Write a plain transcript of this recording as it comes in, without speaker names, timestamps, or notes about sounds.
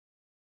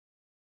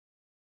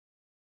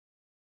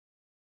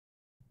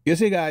You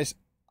see, guys,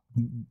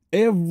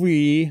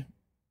 every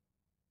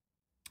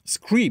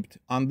script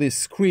on this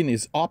screen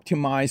is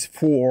optimized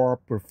for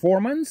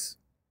performance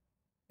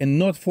and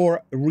not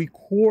for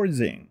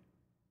recording.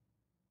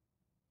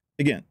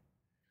 Again,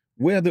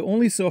 we're the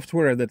only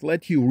software that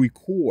let you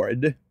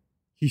record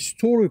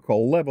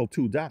historical level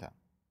 2 data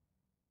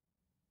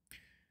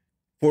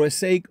for the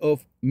sake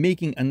of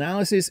making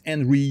analysis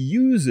and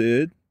reuse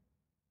it.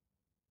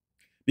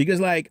 Because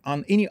like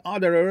on any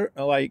other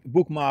like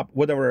Bookmap,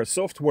 whatever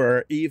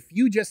software, if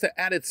you just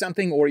added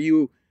something or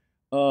you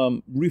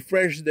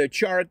refresh the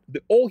chart,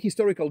 the all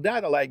historical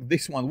data like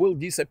this one will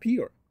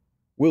disappear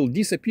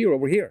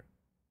over here.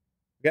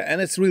 Okay? And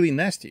it's really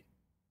nasty.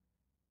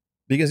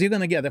 Because you're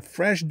gonna get a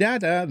fresh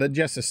data that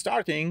just is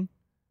starting,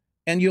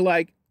 and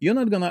you're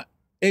not gonna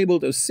able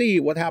to see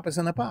what happens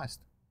in the past.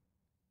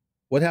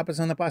 What happens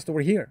in the past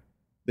over here?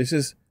 This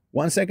is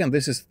 1 second,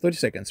 this is 30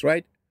 seconds,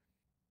 right?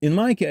 In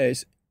my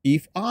case,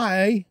 if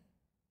I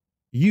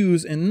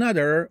use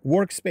another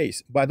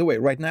workspace, by the way,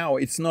 right now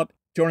it's not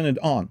turned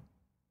on.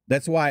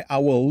 That's why I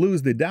will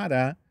lose the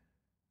data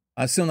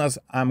as soon as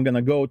I'm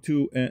gonna go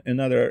to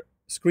another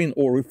screen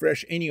or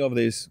refresh any of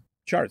these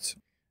charts.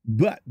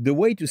 But the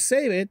way to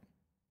save it,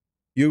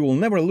 you will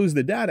never lose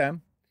the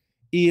data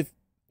if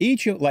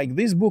each of, like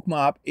this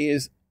Bookmap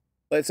is,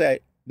 let's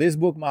say this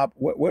Bookmap,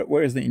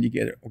 where is the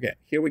indicator? Okay,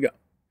 here we go.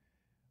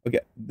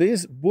 Okay,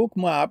 this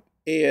Bookmap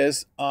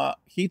is a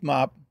heat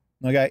map,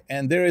 okay,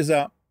 and there is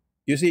a,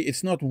 you see,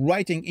 it's not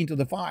writing into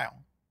the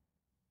file.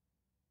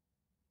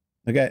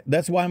 Okay,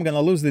 that's why I'm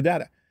gonna lose the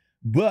data.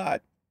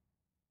 But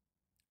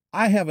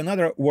I have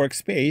another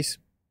workspace,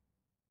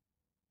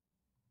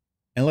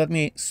 and let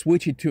me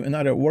switch it to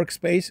another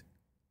workspace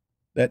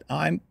that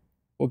I'm,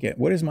 okay,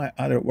 where is my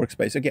other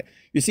workspace? Okay,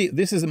 you see,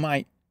 this is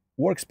my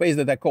workspace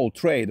that I call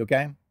trade,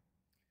 okay?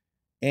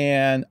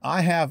 And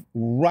I have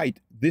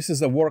write, this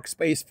is a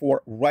workspace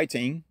for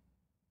writing.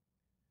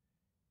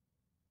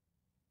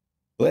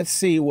 Let's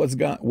see what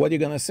you're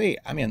gonna see.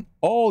 I mean,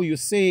 all you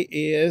see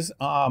is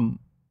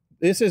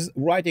this is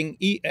writing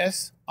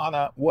ES on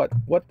a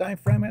what time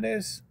frame it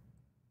is?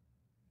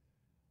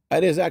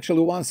 It is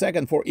actually 1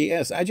 second for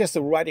ES. I just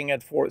writing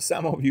it for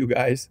some of you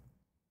guys.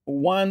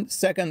 1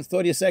 second,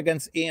 30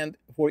 seconds, and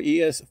for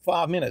ES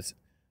 5 minutes.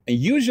 And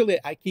usually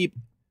I keep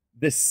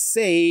the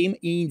same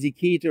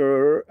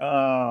indicator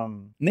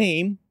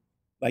name,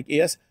 like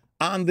ES,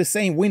 on the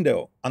same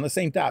window, on the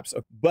same tabs.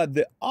 But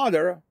the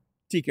other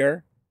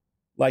ticker,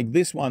 like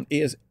this one,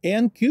 is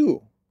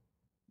NQ.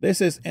 This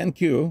is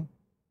NQ,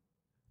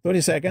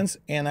 30 seconds,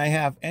 and I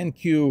have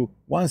NQ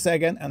 1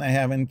 second, and I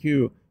have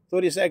NQ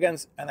 30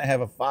 seconds, and I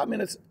have a 5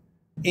 minutes,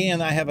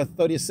 and I have a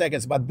 30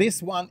 seconds. But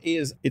this one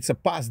is, it's a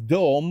past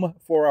dome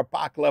for a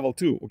pack level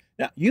 2.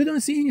 Now, you don't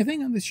see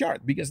anything on this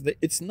chart because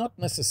it's not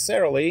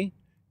necessarily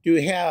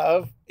to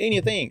have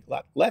anything.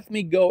 Let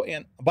me go,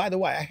 and by the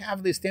way, I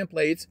have these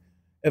templates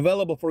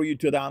available for you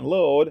to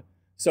download.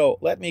 So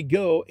let me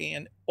go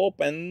and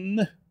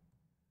open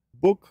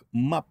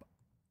Bookmap,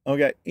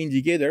 okay,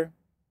 indicator,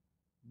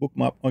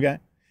 Bookmap, okay.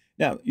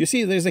 Now, you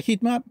see there's a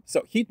heat map.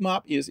 So heat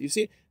map is, you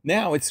see,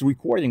 now it's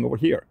recording over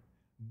here,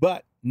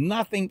 but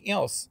nothing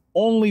else,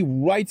 only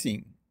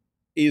writing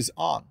is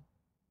on.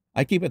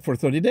 I keep it for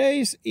 30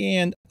 days,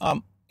 and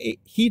a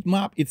heat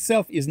map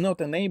itself is not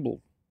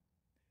enabled.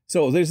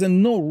 So there's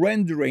no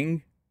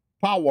rendering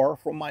power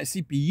from my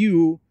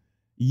CPU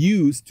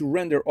used to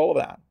render all of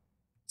that.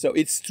 So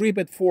it's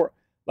stripped for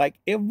like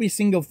every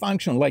single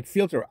function, like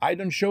filter. I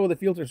don't show the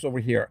filters over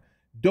here.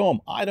 Dome,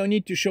 I don't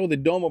need to show the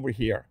dome over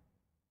here.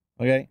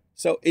 Okay,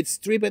 so it's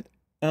stripped,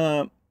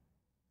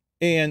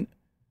 and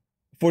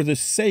for the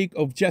sake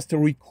of just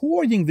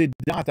recording the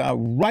data,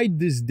 write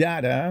this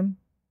data,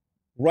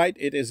 right?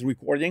 It is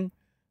recording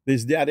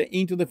this data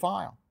into the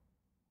file.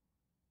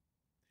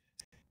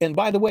 And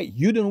by the way,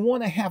 you don't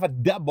want to have a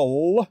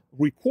double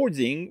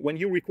recording when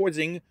you're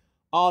recording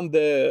on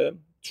the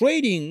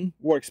trading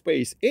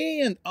workspace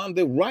and on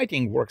the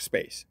writing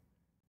workspace.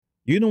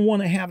 You don't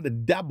want to have the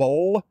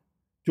double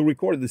to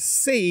record the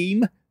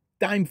same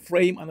time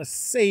frame on the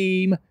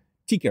same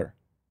ticker.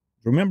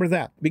 Remember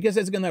that, because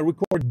it's going to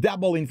record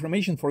double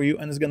information for you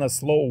and it's going to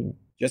slow.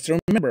 Just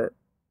remember,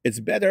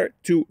 it's better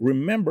to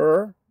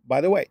remember,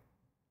 by the way,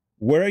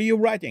 where are you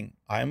writing?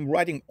 I'm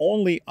writing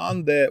only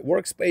on the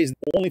workspace,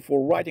 only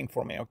for writing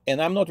for me.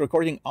 And I'm not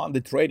recording on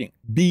the trading.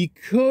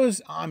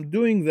 Because I'm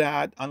doing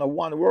that on a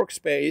one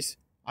workspace,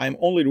 I'm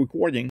only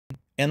recording,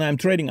 and I'm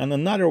trading on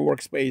another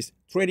workspace.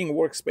 Trading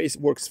workspace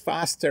works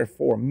faster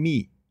for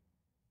me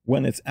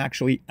when it's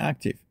actually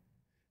active.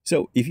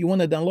 So if you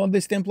want to download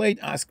this template,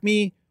 ask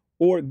me,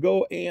 or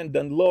go and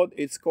download,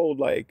 it's called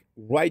like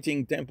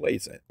writing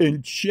templates,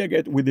 and check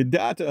it with the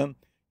data.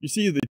 You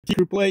see the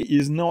ticker play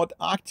is not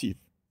active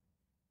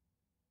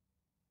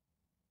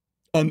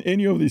on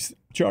any of these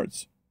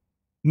charts.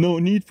 No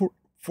need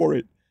for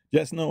it,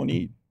 just no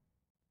need.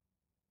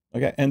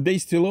 Okay, and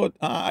days to load,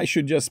 I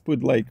should just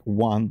put like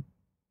 1.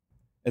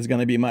 It's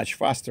gonna be much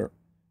faster.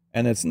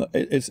 And it's not,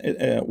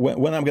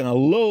 when I'm gonna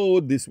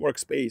load this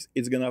workspace,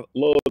 it's gonna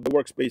load the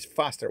workspace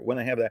faster when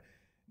I have the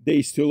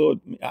days to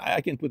load.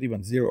 I can put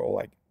even 0,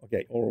 like,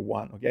 okay, or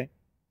 1, okay?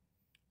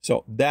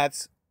 So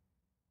that's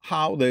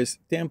how these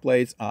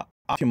templates are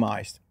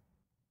optimized.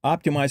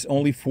 Optimized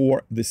only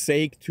for the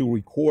sake to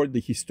record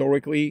the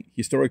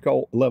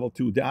historical level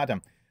 2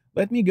 data.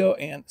 Let me go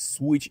and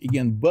switch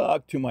again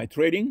back to my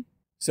trading.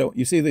 So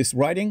you see this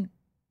writing,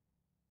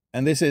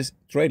 and this is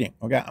trading,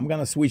 okay? I'm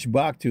gonna switch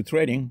back to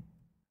trading.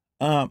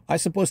 I'm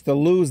supposed to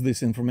lose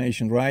this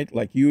information, right?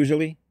 Like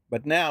usually,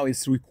 but now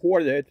it's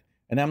recorded,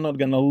 and I'm not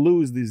gonna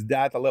lose this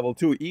data level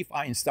 2 if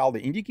I install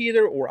the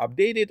indicator or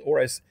update it, or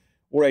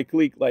I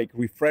click like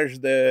refresh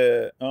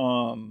the,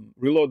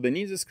 reload the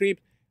Ninja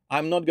script.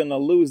 I'm not gonna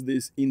lose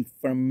this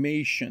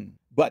information,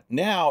 but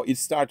now it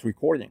starts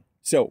recording.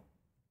 So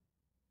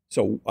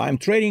I'm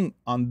trading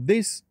on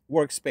this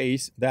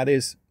workspace that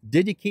is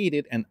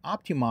dedicated and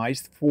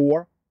optimized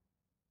for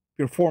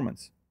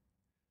performance,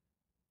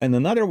 and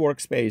another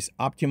workspace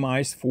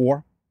optimized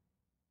for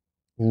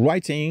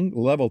writing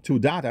level 2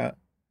 data.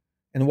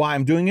 And why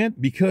I'm doing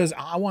it? Because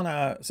I want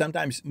to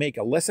sometimes make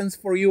a lessons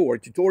for you or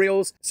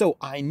tutorials. So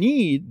I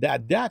need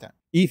that data.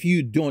 If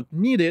you don't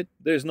need it,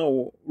 there's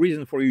no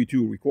reason for you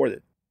to record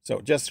it.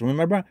 So just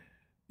remember,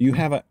 you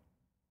have a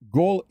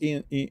goal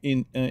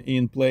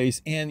in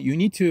place, and you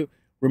need to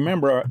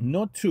remember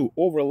not to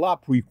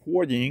overlap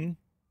recording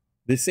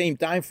the same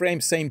time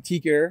frame, same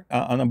ticker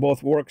on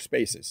both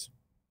workspaces.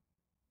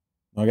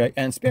 Okay,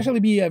 and especially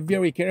be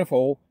very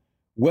careful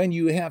when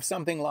you have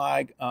something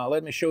like,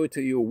 let me show it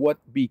to you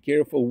what be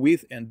careful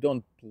with and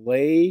don't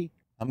play.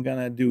 I'm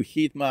gonna do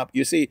heat map.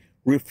 You see,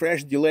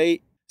 refresh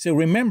delay. So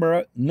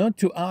remember not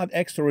to add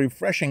extra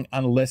refreshing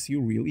unless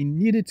you really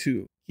needed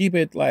to. Keep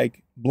it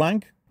like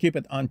blank, keep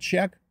it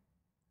unchecked.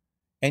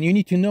 And you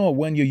need to know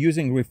when you're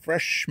using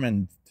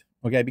refreshment,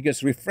 okay?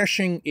 Because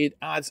refreshing, it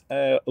adds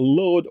a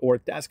load or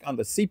task on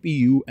the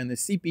CPU, and the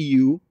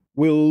CPU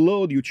will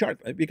load your chart.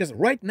 Because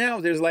right now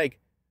there's like,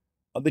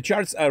 the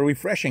charts are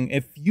refreshing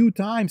a few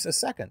times a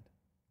second.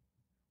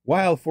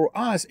 While for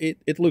us,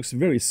 it looks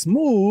very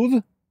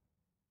smooth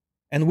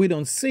and we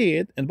don't see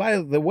it. And by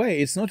the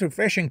way, it's not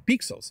refreshing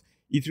pixels.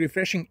 It's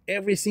refreshing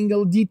every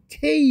single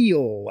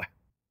detail.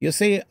 You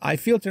see, I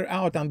filter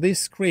out on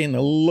this screen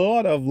a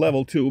lot of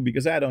level 2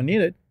 because I don't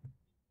need it.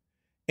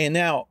 And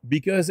now,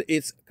 because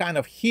it's kind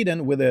of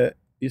hidden with a,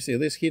 you see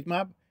this heat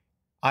map,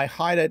 I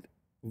hide it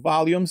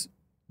volumes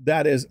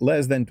that is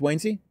less than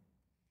 20.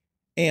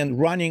 And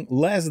running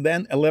less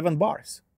than 11 bars.